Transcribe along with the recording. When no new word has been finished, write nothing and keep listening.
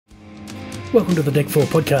Welcome to the DEC4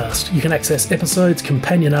 podcast. You can access episodes,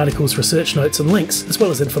 companion articles, research notes and links, as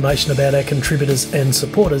well as information about our contributors and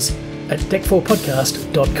supporters at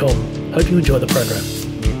DEC4podcast.com. Hope you enjoy the program.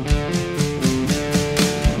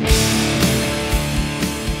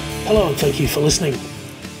 Hello and thank you for listening.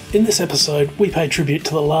 In this episode, we pay tribute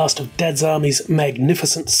to the last of Dad's Army's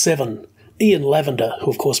magnificent seven, Ian Lavender,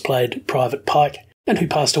 who of course played Private Pike, and who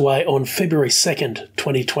passed away on February 2nd,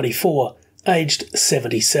 2024, aged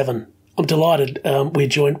 77. I'm delighted we're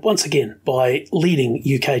joined once again by leading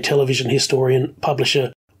UK television historian,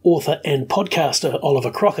 publisher, author and podcaster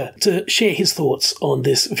Oliver Crocker to share his thoughts on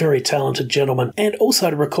this very talented gentleman and also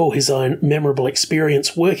to recall his own memorable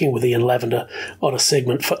experience working with Ian Lavender on a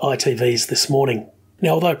segment for ITV's This Morning. Now,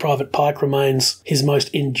 although Private Pike remains his most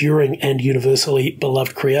enduring and universally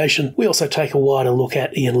beloved creation, we also take a wider look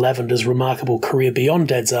at Ian Lavender's remarkable career beyond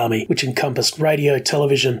Dad's Army, which encompassed radio,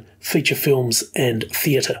 television, feature films and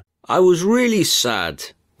theatre. I was really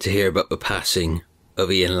sad to hear about the passing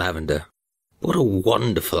of Ian Lavender. What a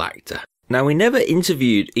wonderful actor. Now, we never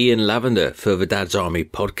interviewed Ian Lavender for the Dad's Army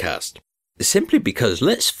podcast, simply because,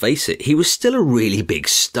 let's face it, he was still a really big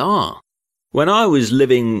star. When I was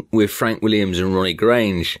living with Frank Williams and Ronnie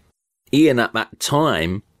Grange, Ian at that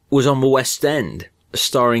time was on the West End,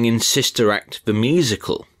 starring in Sister Act the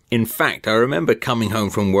musical. In fact, I remember coming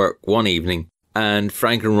home from work one evening and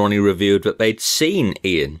Frank and Ronnie revealed that they'd seen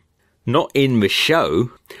Ian. Not in the show,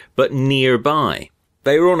 but nearby.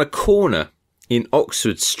 They were on a corner in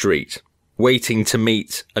Oxford Street, waiting to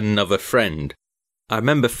meet another friend. I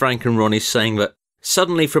remember Frank and Ronnie saying that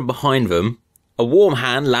suddenly from behind them, a warm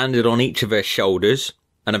hand landed on each of their shoulders,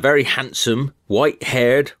 and a very handsome,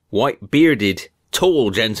 white-haired, white-bearded, tall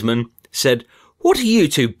gentleman said, "What are you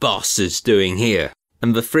two bastards doing here?"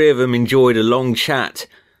 And the three of them enjoyed a long chat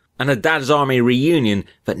and a Dad's Army reunion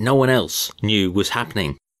that no one else knew was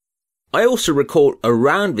happening. I also recall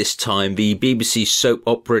around this time the BBC soap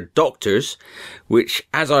opera Doctors, which,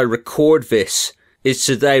 as I record this, is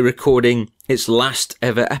today recording its last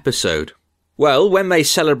ever episode. Well, when they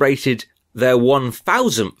celebrated their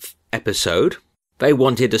 1000th episode, they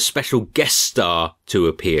wanted a special guest star to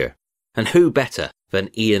appear. And who better than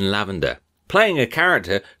Ian Lavender, playing a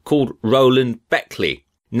character called Roland Beckley,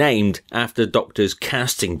 named after Doctor's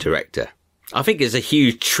casting director. I think it's a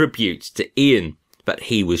huge tribute to Ian that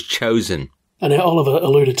he was chosen. And now Oliver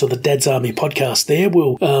alluded to the Dad's Army podcast there.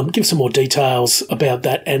 We'll give some more details about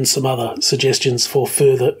that and some other suggestions for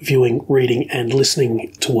further viewing, reading and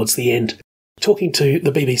listening towards the end. Talking to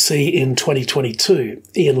the BBC in 2022,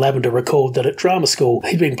 Ian Lavender recalled that at drama school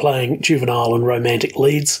he'd been playing juvenile and romantic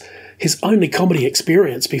leads. His only comedy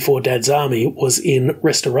experience before Dad's Army was in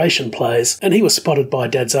restoration plays, and he was spotted by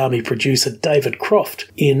Dad's Army producer David Croft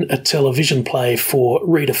in a television play for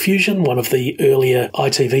Reader Fusion, one of the earlier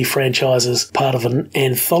ITV franchises, part of an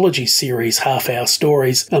anthology series, half-hour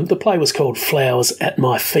stories. The play was called Flowers at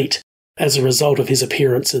My Feet. As a result of his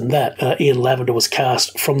appearance in that, Ian Lavender was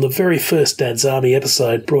cast from the very first Dad's Army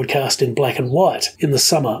episode, broadcast in black and white in the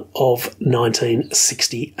summer of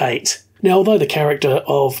 1968. Now, although the character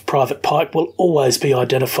of Private Pike will always be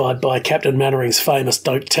identified by Captain Mannering's famous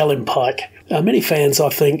 "Don't Tell Him, Pike," many fans, I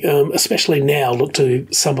think, especially now, look to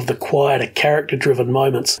some of the quieter character-driven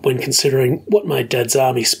moments when considering what made Dad's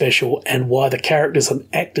Army special and why the characters and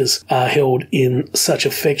actors are held in such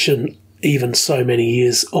affection even so many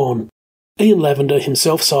years on. Ian Lavender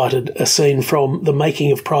himself cited a scene from The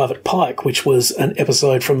Making of Private Pike, which was an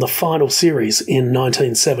episode from the final series in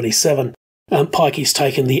 1977. Pikey's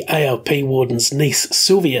taken the ALP warden's niece,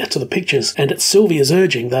 Sylvia, to the pictures, and at Sylvia's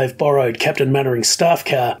urging, they've borrowed Captain Mannering's staff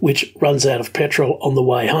car, which runs out of petrol on the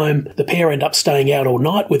way home. The pair end up staying out all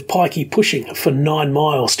night, with Pikey pushing for 9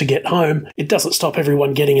 miles to get home. It doesn't stop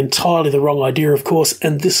everyone getting entirely the wrong idea, of course,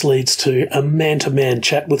 and this leads to a man-to-man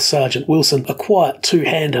chat with Sergeant Wilson, a quiet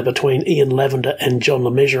two-hander between Ian Lavender and John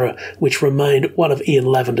Le Mesurier, which remained one of Ian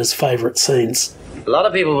Lavender's favourite scenes. A lot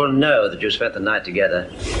of people will know that you spent the night together,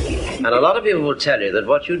 and a lot of people will tell you that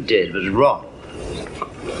what you did was wrong.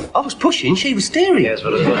 I was pushing, she was steering. Yes,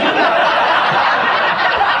 well, of course.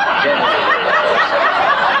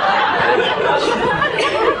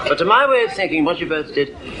 But to my way of thinking, what you both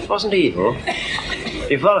did wasn't evil.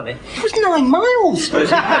 You follow me? It was 9 miles.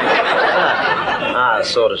 Our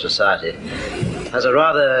sort of society has a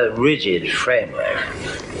rather rigid framework,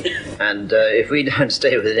 and if we don't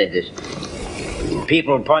stay within it,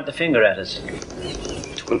 people point the finger at us.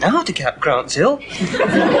 Took an hour to get up Grant's Hill.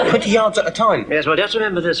 20 yards at a time. Yes, well, just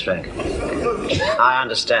remember this, Frank. I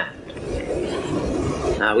understand.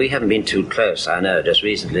 Now, we haven't been too close, I know, just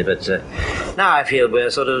recently, but now I feel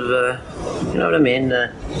we're sort of, you know what I mean,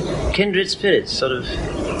 kindred spirits, sort of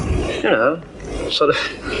You know, sort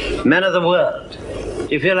of men of the world. Do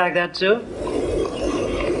you feel like that too?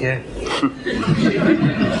 Yeah.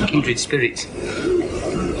 Kindred spirits.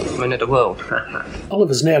 Men of the world.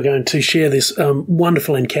 Oliver's now going to share this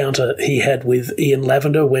wonderful encounter he had with Ian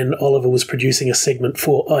Lavender when Oliver was producing a segment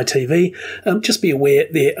for ITV. Just be aware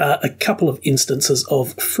there are a couple of instances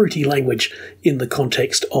of fruity language in the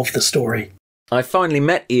context of the story. I finally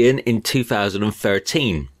met Ian in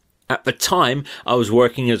 2013. At the time, I was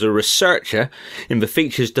working as a researcher in the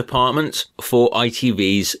features department for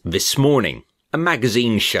ITV's This Morning, a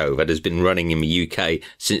magazine show that has been running in the UK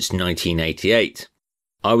since 1988.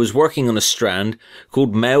 I was working on a strand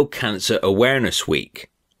called Male Cancer Awareness Week.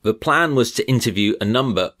 The plan was to interview a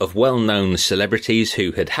number of well-known celebrities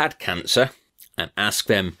who had had cancer and ask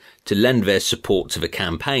them to lend their support to the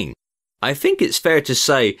campaign. I think it's fair to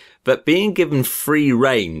say that being given free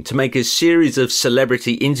rein to make a series of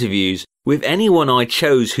celebrity interviews with anyone I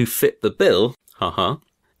chose who fit the bill,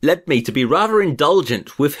 led me to be rather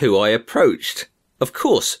indulgent with who I approached. Of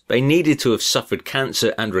course, they needed to have suffered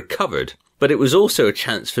cancer and recovered, but it was also a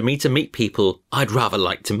chance for me to meet people I'd rather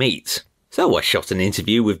like to meet. So I shot an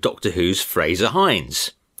interview with Doctor Who's Fraser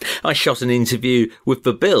Hines. I shot an interview with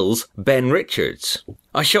The Bill's Ben Richards.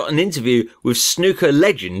 I shot an interview with snooker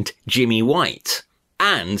legend Jimmy White.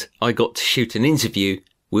 And I got to shoot an interview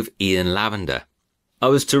with Ian Lavender. I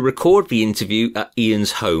was to record the interview at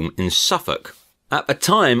Ian's home in Suffolk. At the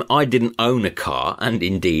time, I didn't own a car, and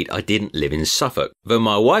indeed I didn't live in Suffolk, though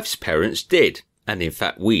my wife's parents did. And in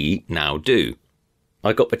fact we now do.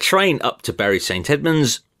 I got the train up to Bury St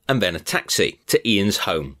Edmunds and then a taxi to Ian's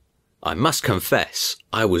home. I must confess,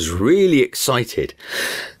 I was really excited.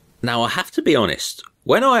 Now I have to be honest,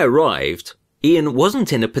 when I arrived, Ian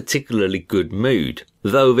wasn't in a particularly good mood,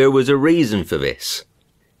 though there was a reason for this.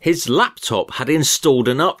 His laptop had installed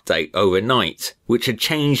an update overnight, which had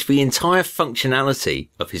changed the entire functionality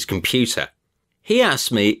of his computer. He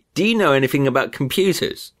asked me, "Do you know anything about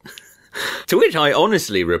computers?" To which I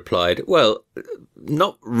honestly replied, "Well,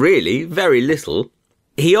 not really, very little."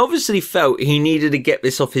 He obviously felt he needed to get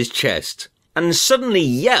this off his chest, and suddenly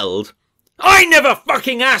yelled, "I never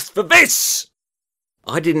fucking asked for this!"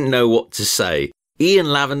 I didn't know what to say.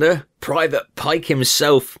 Ian Lavender, Private Pike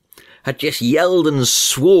himself, had just yelled and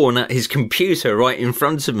sworn at his computer right in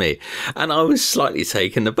front of me, and I was slightly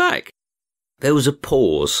taken aback. There was a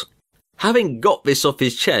pause. Having got this off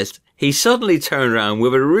his chest, he suddenly turned around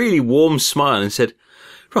with a really warm smile and said,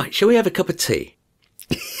 "Right, shall we have a cup of tea?"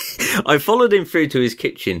 I followed him through to his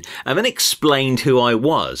kitchen and then explained who I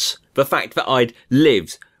was. The fact that I'd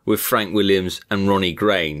lived with Frank Williams and Ronnie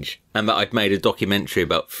Grange, and that I'd made a documentary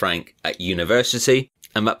about Frank at university,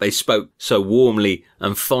 and that they spoke so warmly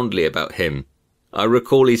and fondly about him. I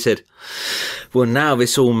recall he said, "Well, now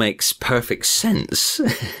this all makes perfect sense."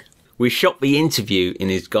 We shot the interview in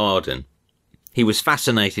his garden. He was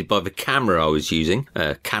fascinated by the camera I was using,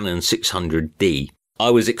 a Canon 600D. I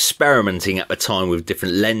was experimenting at the time with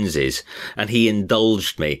different lenses, and he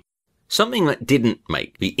indulged me. Something that didn't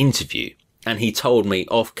make the interview, and he told me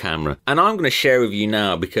off camera, and I'm going to share with you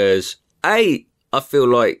now because A, I feel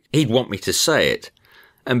like he'd want me to say it,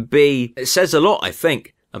 and B, it says a lot, I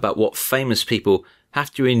think, about what famous people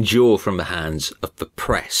have to endure from the hands of the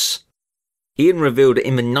press. Ian revealed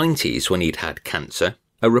in the 90s when he'd had cancer,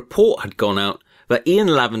 a report had gone out that Ian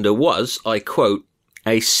Lavender was, I quote,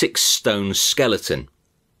 a 6-stone skeleton.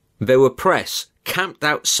 There were press camped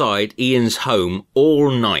outside Ian's home all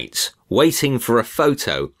night, waiting for a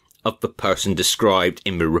photo of the person described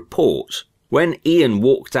in the report. When Ian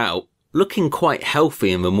walked out, looking quite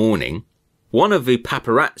healthy in the morning, one of the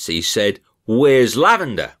paparazzi said, "Where's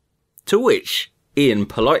Lavender?" To which Ian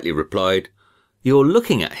politely replied, "You're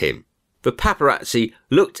looking at him." The paparazzi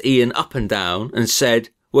looked Ian up and down and said,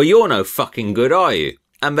 "Well, you're no fucking good, are you?"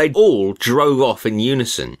 And they all drove off in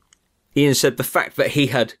unison. Ian said the fact that he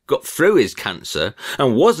had got through his cancer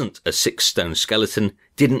and wasn't a 6-stone skeleton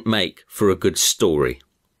didn't make for a good story.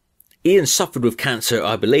 Ian suffered with cancer,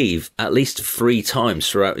 I believe, at least 3 times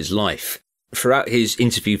throughout his life. Throughout his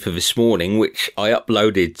interview for This Morning, which I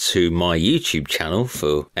uploaded to my YouTube channel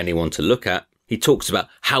for anyone to look at, he talks about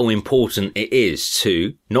how important it is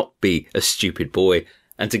to not be a stupid boy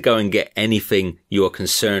and to go and get anything you are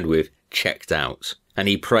concerned with checked out. And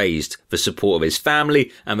he praised the support of his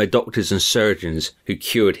family and the doctors and surgeons who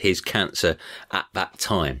cured his cancer at that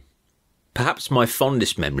time. Perhaps my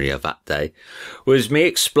fondest memory of that day was me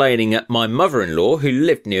explaining that my mother-in-law, who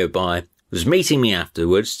lived nearby, was meeting me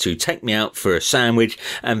afterwards to take me out for a sandwich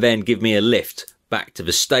and then give me a lift back to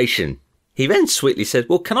the station. He then sweetly said,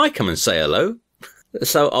 "Well, can I come and say hello?"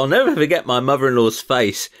 So I'll never forget my mother-in-law's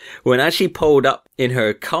face when, as she pulled up in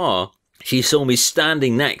her car, she saw me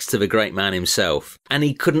standing next to the great man himself, and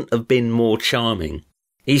he couldn't have been more charming.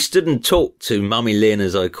 He stood and talked to Mummy Lynn,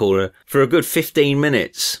 as I call her, for a good 15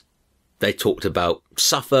 minutes. They talked about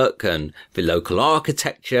Suffolk and the local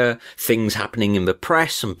architecture, things happening in the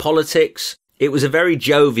press and politics. It was a very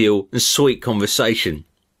jovial and sweet conversation.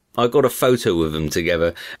 I got a photo with them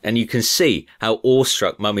together, and you can see how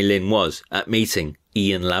awestruck Mummy Lynn was at meeting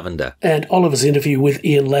Ian Lavender. And Oliver's interview with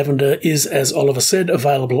Ian Lavender is, as Oliver said,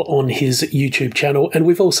 available on his YouTube channel, and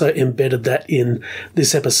we've also embedded that in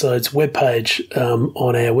this episode's webpage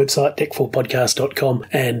on our website, DEC4podcast.com,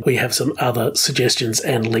 and we have some other suggestions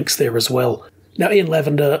and links there as well. Now, Ian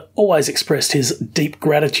Lavender always expressed his deep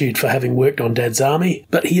gratitude for having worked on Dad's Army,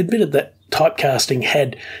 but he admitted that typecasting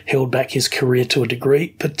had held back his career to a degree,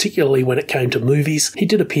 particularly when it came to movies. He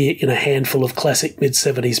did appear in a handful of classic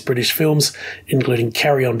mid-70s British films, including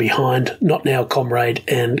Carry On Behind, Not Now Comrade,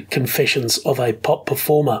 and Confessions of a Pop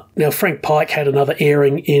Performer. Now, Frank Pike had another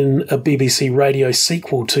airing in a BBC radio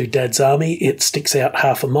sequel to Dad's Army, It Sticks Out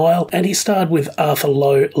Half a Mile, and he starred with Arthur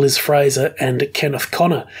Lowe, Liz Fraser, and Kenneth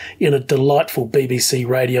Connor in a delightful BBC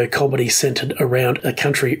radio comedy centred around a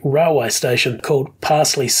country railway station called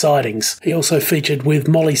Parsley Sidings. He also featured with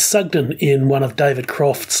Molly Sugden in one of David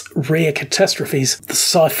Croft's rare catastrophes, the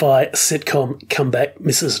sci-fi sitcom Comeback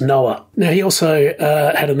Mrs. Noah. Now, he also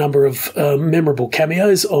had a number of memorable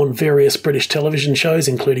cameos on various British television shows,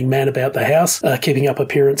 including Man About the House, Keeping Up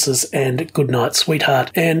Appearances, and Goodnight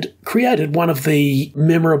Sweetheart, and created one of the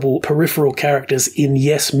memorable peripheral characters in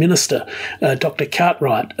Yes Minister, Dr.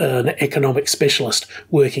 Cartwright, an economic specialist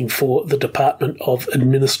working for the Department of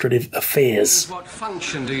Administrative Affairs. What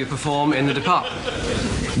function do you perform in the department?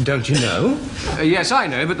 Don't you know? Yes, I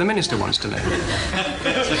know, but the Minister wants to know.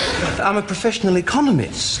 I'm a professional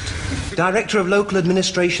economist, Director of Local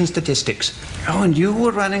Administration Statistics. Oh, and you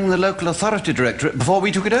were running the Local Authority Directorate before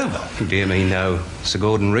we took it over? Dear me, no. Sir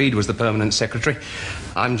Gordon Reid was the permanent secretary.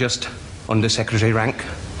 I'm just under-secretary rank.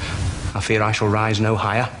 I fear I shall rise no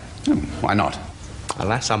higher. Why not?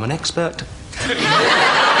 Alas, I'm an expert.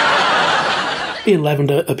 Ian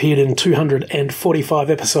Lavender appeared in 245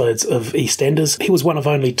 episodes of EastEnders. He was one of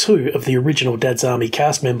only 2 of the original Dad's Army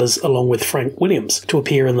cast members, along with Frank Williams, to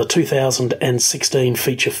appear in the 2016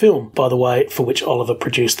 feature film, by the way, for which Oliver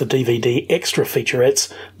produced the DVD extra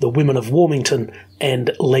featurettes, The Women of Warmington and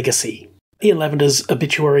Legacy. Ian Lavender's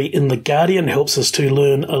obituary in The Guardian helps us to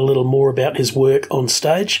learn a little more about his work on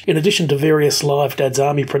stage. In addition to various live Dad's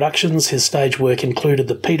Army productions, his stage work included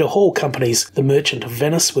the Peter Hall Company's The Merchant of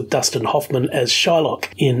Venice with Dustin Hoffman as Shylock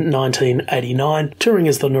in 1989, touring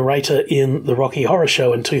as the narrator in The Rocky Horror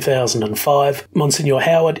Show in 2005, Monsignor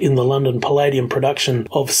Howard in the London Palladium production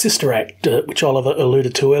of Sister Act, which Oliver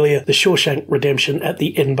alluded to earlier, The Shawshank Redemption at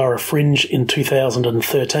the Edinburgh Fringe in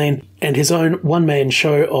 2013, and his own one-man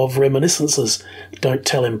show of reminiscences, Don't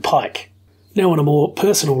Tell Him Pike. Now, on a more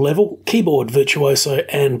personal level, keyboard virtuoso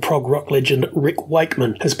and prog rock legend Rick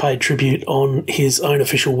Wakeman has paid tribute on his own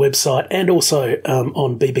official website and also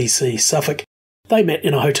on BBC Suffolk. They met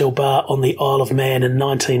in a hotel bar on the Isle of Man in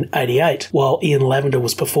 1988 while Ian Lavender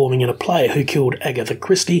was performing in a play Who Killed Agatha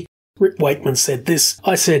Christie. Rick Wakeman said this: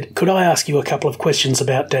 I said, could I ask you a couple of questions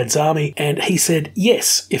about Dad's Army? And he said,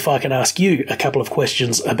 yes, if I can ask you a couple of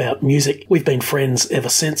questions about music. We've been friends ever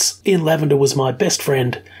since. Ian Lavender was my best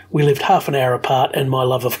friend. We lived half an hour apart, and my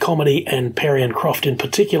love of comedy, and Perry and Croft in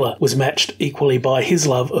particular, was matched equally by his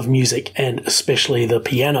love of music, and especially the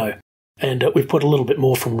piano. And we've put a little bit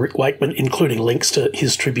more from Rick Wakeman, including links to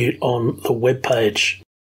his tribute on the webpage.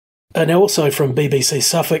 Now also from BBC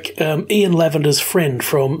Suffolk, Ian Lavender's friend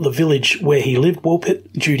from the village where he lived, Woolpit,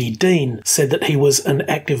 Judy Dean, said that he was an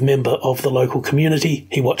active member of the local community.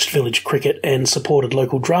 He watched village cricket and supported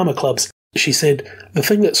local drama clubs. She said, the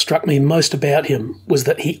thing that struck me most about him was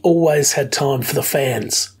that he always had time for the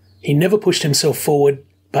fans. He never pushed himself forward,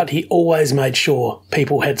 but he always made sure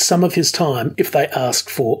people had some of his time if they asked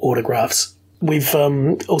for autographs. We've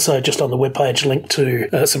also, just on the webpage, linked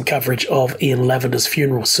to some coverage of Ian Lavender's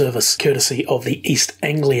funeral service, courtesy of the East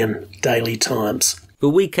Anglian Daily Times. The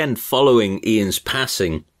weekend following Ian's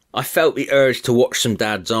passing, I felt the urge to watch some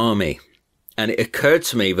Dad's Army, and it occurred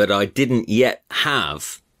to me that I didn't yet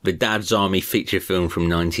have the Dad's Army feature film from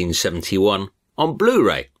 1971 on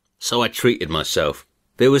Blu-ray, so I treated myself.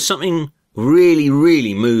 There was something really,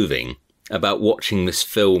 really moving about watching this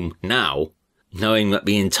film now, knowing that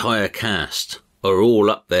the entire cast are all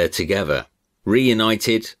up there together,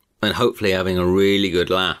 reunited and hopefully having a really good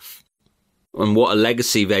laugh. And what a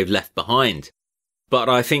legacy they've left behind. But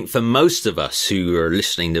I think for most of us who are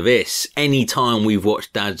listening to this, any time we've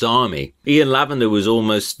watched Dad's Army, Ian Lavender was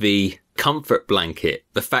almost the comfort blanket,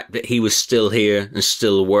 the fact that he was still here and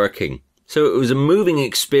still working. So it was a moving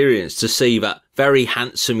experience to see that very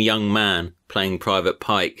handsome young man playing Private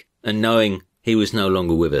Pike and knowing he was no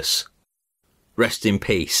longer with us. Rest in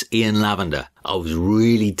peace, Ian Lavender. I was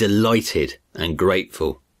really delighted and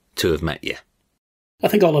grateful to have met you. I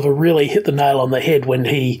think Oliver really hit the nail on the head when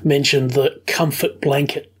he mentioned the comfort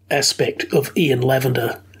blanket aspect of Ian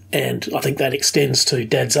Lavender, and I think that extends to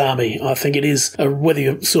Dad's Army. I think it is, whether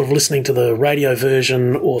you're sort of listening to the radio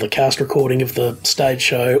version or the cast recording of the stage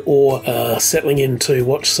show or settling in to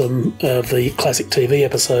watch some of the classic TV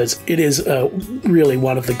episodes, it is really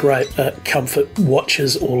one of the great comfort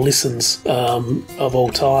watches or listens of all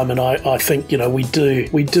time. And I think, we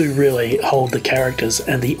do really hold the characters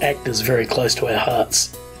and the actors very close to our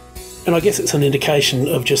hearts. And I guess it's an indication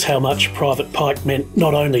of just how much Private Pike meant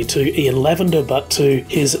not only to Ian Lavender but to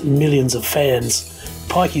his millions of fans.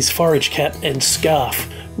 Pikey's forage cap and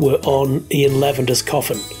scarf were on Ian Lavender's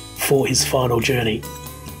coffin for his final journey.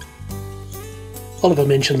 Oliver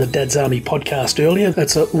mentioned the Dad's Army podcast earlier.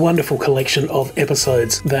 That's a wonderful collection of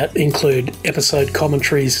episodes that include episode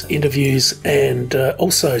commentaries, interviews, and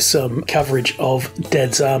also some coverage of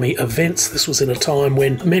Dad's Army events. This was in a time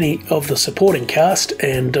when many of the supporting cast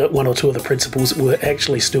and one or two of the principals were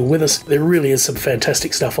actually still with us. There really is some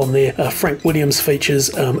fantastic stuff on there. Frank Williams features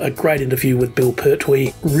a great interview with Bill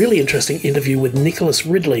Pertwee. Really interesting interview with Nicholas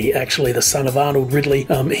Ridley, actually the son of Arnold Ridley.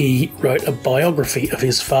 He wrote a biography of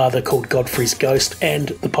his father called Godfrey's Ghost. And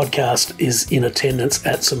the podcast is in attendance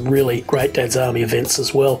at some really great Dad's Army events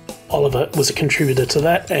as well. Oliver was a contributor to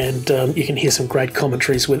that, and you can hear some great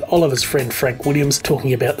commentaries with Oliver's friend Frank Williams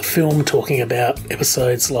talking about the film, talking about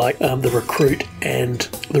episodes like The Recruit and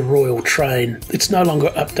The Royal Train. It's no longer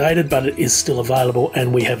updated, but it is still available,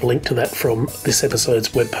 and we have linked to that from this episode's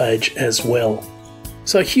webpage as well.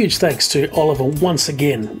 So huge thanks to Oliver once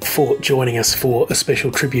again for joining us for a special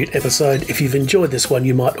tribute episode. If you've enjoyed this one,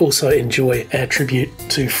 you might also enjoy our tribute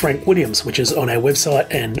to Frank Williams, which is on our website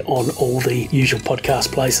and on all the usual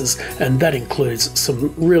podcast places. And that includes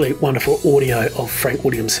some really wonderful audio of Frank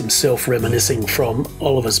Williams himself reminiscing from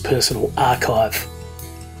Oliver's personal archive.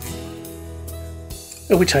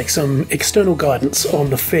 We take some external guidance on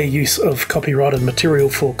the fair use of copyrighted material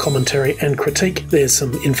for commentary and critique. There's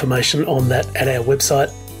some information on that at our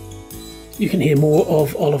website. You can hear more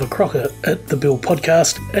of Oliver Crocker at the Bill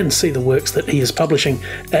Podcast and see the works that he is publishing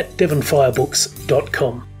at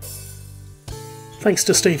devonfirebooks.com. Thanks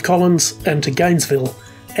to Steve Collins and to Gainesville,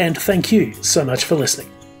 and thank you so much for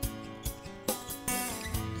listening.